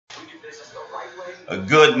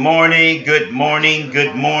Good morning, good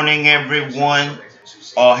morning, everyone.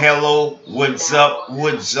 Hello, what's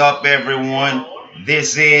up, everyone?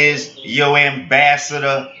 This is your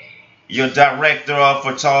ambassador, your director of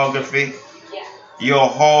photography, your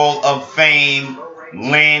Hall of Fame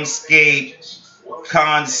landscape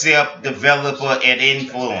concept developer and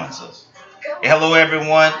influencer. Hello,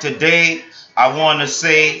 everyone. Today, I want to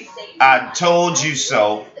say I told you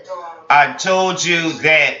so. I told you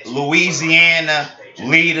that Louisiana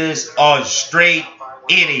leaders are straight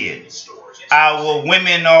idiots. Our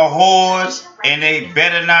women are whores and they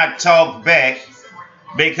better not talk back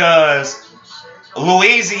because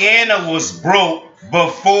Louisiana was broke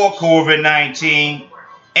before COVID-19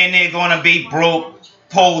 and they're going to be broke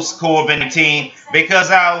post COVID-19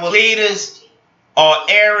 because our leaders are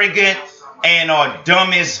arrogant and are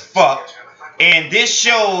dumb as fuck. And this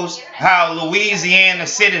shows how Louisiana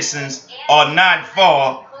citizens are not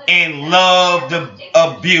far and love the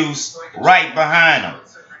abuse right behind them.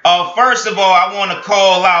 First of all, I want to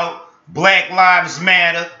call out Black Lives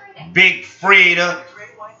Matter, Big Frida,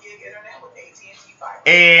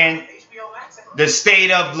 and the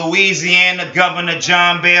state of Louisiana, Governor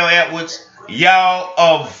John Bel Edwards. Y'all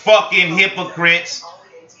are fucking hypocrites.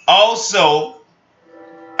 Also,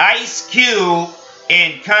 Ice Cube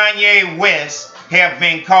and Kanye West have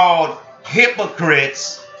been called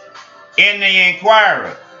hypocrites in the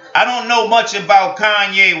Enquirer. I don't know much about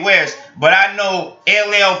Kanye West, but I know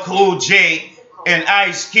LL Cool J and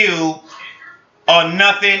Ice Cube are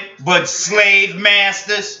nothing but slave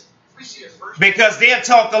masters because they'll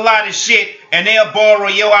talk a lot of shit and they'll borrow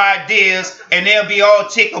your ideas and they'll be all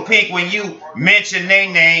tickle pink when you mention their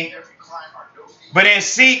name. But in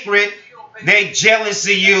secret, they jealous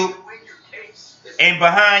of you. And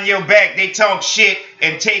behind your back, they talk shit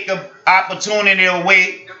and take an opportunity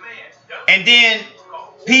away. And then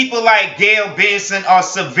people like Gail Benson are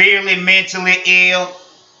severely mentally ill.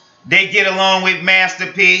 They get along with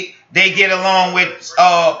Master P. They get along with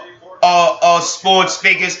sports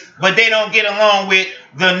figures. But they don't get along with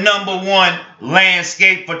the #1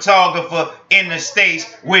 landscape photographer in the States,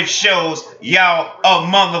 which shows y'all are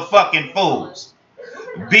motherfucking fools.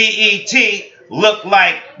 BET look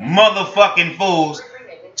like motherfucking fools.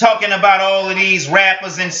 Talking about all of these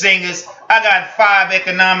rappers and singers. I got 5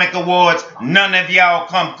 economic awards. None of y'all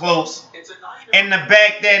come close. And to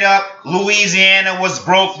back that up, Louisiana was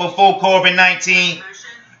broke before COVID-19.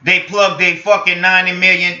 They plugged their fucking 90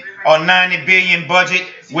 million or 90 billion budget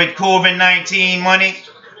with COVID-19 money,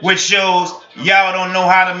 which shows y'all don't know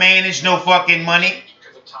how to manage no fucking money.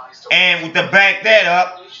 And to back that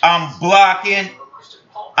up, I'm blocking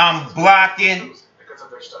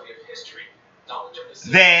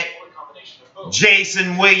that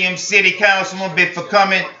Jason Williams, city councilman, be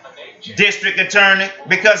becoming district attorney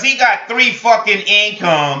because he got 3 fucking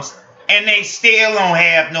incomes and they still don't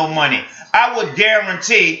have no money. I would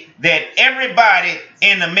guarantee that everybody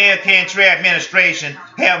in the Mayor Cantrell administration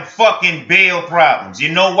have fucking bail problems. You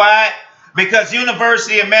know why? Because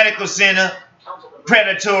University of Medical Center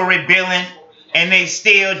predatory billing and they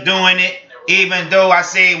still doing it. Even though I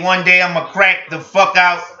say one day I'm going to crack the fuck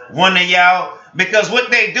out one of y'all. Because what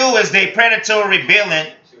they do is they predatory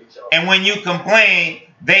billing. And when you complain,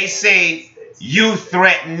 they say you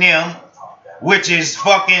threaten them. Which is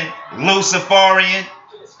fucking Luciferian.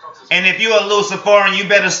 And if you're a Luciferian, you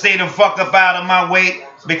better stay the fuck up out of my way.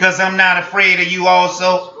 Because I'm not afraid of you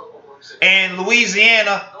also. And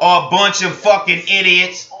Louisiana are a bunch of fucking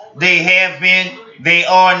idiots. They have been, they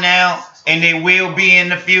are now, and they will be in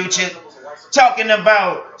the future. Talking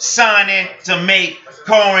about signing to make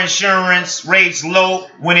car insurance rates low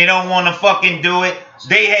when they don't want to fucking do it.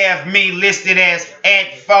 They have me listed as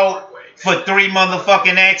at fault for 3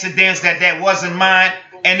 motherfucking accidents that wasn't mine.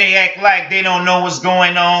 And they act like they don't know what's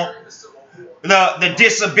going on. The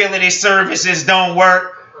disability services don't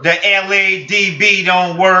work. The LADB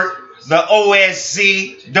don't work. The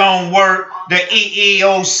OSC don't work. The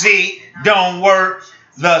EEOC don't work.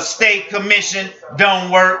 The state commission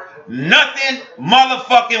don't work. Nothing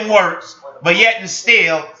motherfucking works, but yet and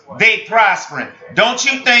still, they prospering. Don't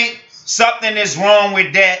you think something is wrong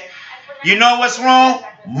with that? You know what's wrong?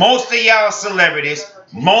 Most of y'all celebrities,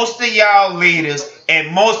 most of y'all leaders,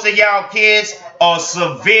 and most of y'all kids are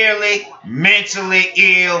severely mentally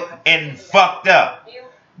ill and fucked up.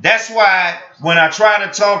 That's why when I try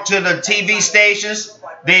to talk to the TV stations,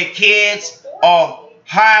 their kids are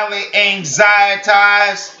highly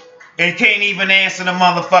anxietized and can't even answer the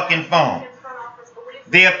motherfucking phone.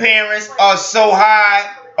 Their parents are so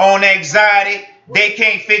high on anxiety, they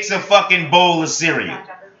can't fix a fucking bowl of cereal.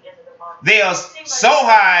 They are so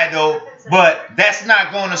high, though, But that's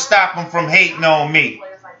not going to stop them from hating on me.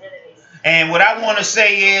 And what I want to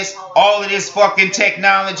say is, all of this fucking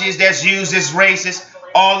technologies that's used as racist,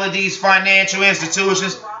 all of these financial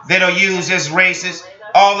institutions that are used as racist,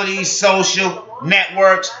 all of these social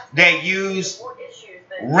networks that use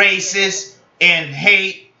racist and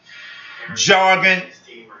hate jargon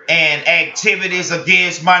and activities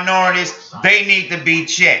against minorities, they need to be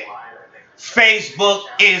checked. Facebook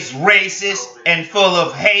is racist and full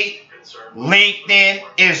of hate. LinkedIn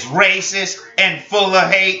is racist and full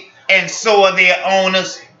of hate, and so are their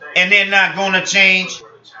owners, and they're not going to change.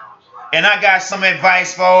 And I got some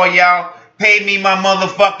advice for all y'all. Pay me my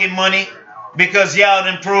motherfucking money, because y'all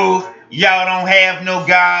done proved y'all don't have no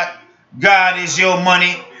God. God is your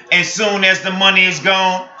money. And soon as the money is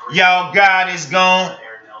gone, y'all God is gone.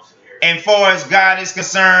 And far as God is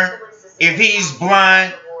concerned, if he's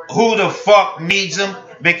blind, who the fuck needs him?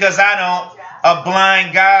 Because I don't. A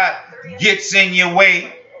blind God gets in your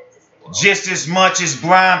way just as much as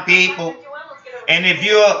blind people. And if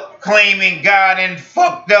you're claiming God and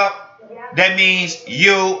fucked up, that means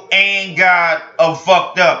you and God are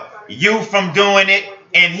fucked up. You from doing it,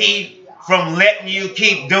 and he from letting you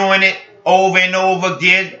keep doing it over and over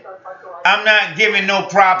again. I'm not giving no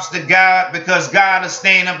props to God, because God will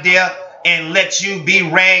stand up there and let you be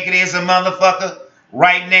ragged as a motherfucker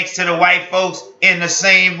right next to the white folks in the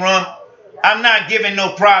same room. I'm not giving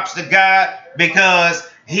no props to God, because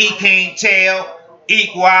he can't tell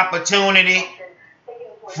equal opportunity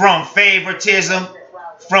from favoritism,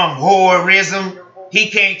 from whoreism. He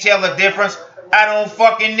can't tell the difference. I don't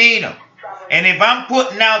fucking need him. And if I'm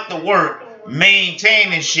putting out the work,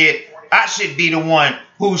 maintaining shit, I should be the one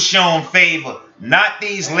who's shown favor, not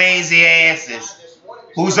these lazy asses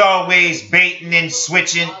who's always baiting and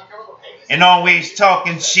switching and always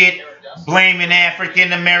talking shit, blaming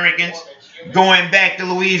African Americans, going back to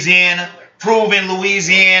Louisiana, proving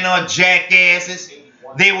Louisiana are jackasses.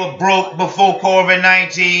 They were broke before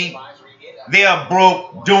COVID-19. They are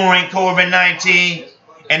broke during COVID-19.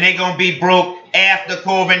 And they're going to be broke after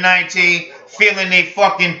COVID-19, filling their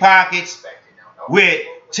fucking pockets with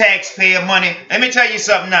taxpayer money. Let me tell you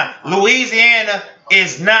something now. Louisiana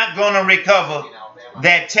is not going to recover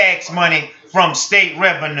that tax money from state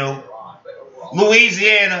revenue.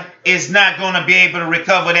 Louisiana is not going to be able to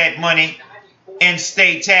recover that money in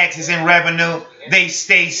state taxes and revenue. They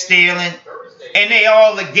stay stealing. And they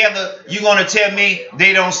all together, you're going to tell me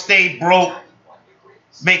they don't stay broke,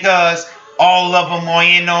 because all of them are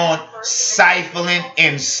in on siphoning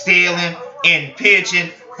and stealing and pitching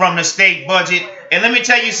from the state budget. And let me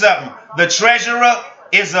tell you something. The treasurer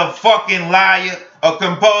is a fucking liar, a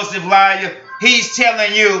compulsive liar. He's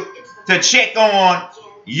telling you to check on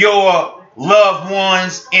your loved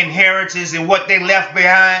ones' inheritance and what they left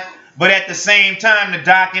behind. But at the same time, the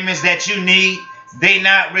documents that you need, they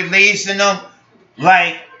not releasing them.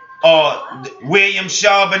 Like William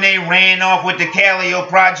Charbonnet ran off with the Calio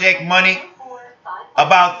Project money,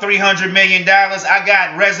 about $300 million. I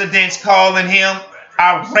got residents calling him.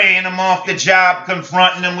 I ran him off the job,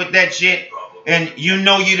 confronting him with that shit. And you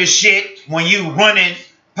know you the shit when you running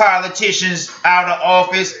politicians out of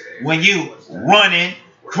office, when you running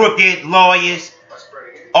crooked lawyers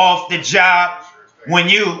off the job, when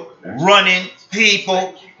you running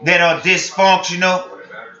people that are dysfunctional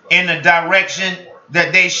in the direction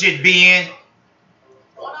that they should be in.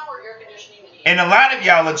 And a lot of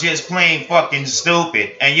y'all are just plain fucking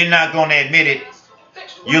stupid, and you're not going to admit it.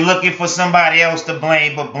 You're looking for somebody else to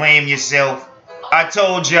blame, but blame yourself. I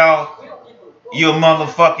told y'all, you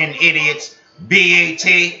motherfucking idiots. BAT,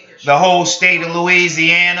 the whole state of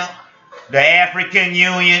Louisiana, the African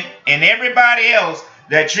Union, and everybody else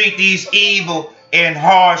that treat these evil and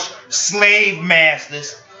harsh slave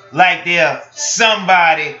masters like they're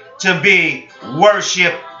somebody to be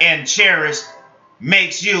worshipped and cherished,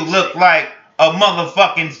 makes you look like a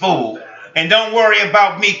motherfucking fool. And don't worry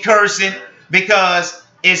about me cursing, because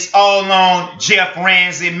it's all on Jeff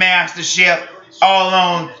Ramsey MasterChef, all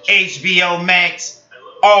on HBO Max,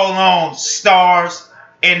 all on Stars,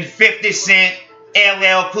 and 50 Cent,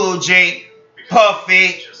 LL Cool J,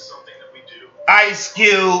 Puffy, Ice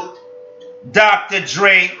Cube, Dr.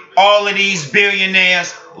 Dre. All of these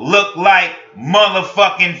billionaires look like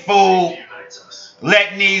motherfucking fool,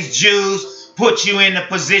 letting these Jews put you in a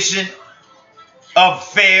position of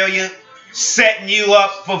failure, setting you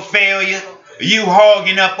up for failure. You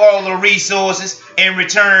hogging up all the resources. In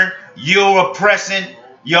return, you're oppressing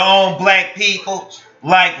your own black people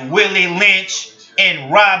like Willie Lynch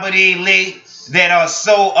and Robert E. Lee, that are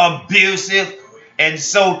so abusive and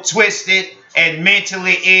so twisted and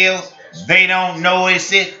mentally ill, they don't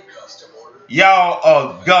notice it. Y'all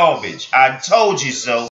are garbage. I told you so.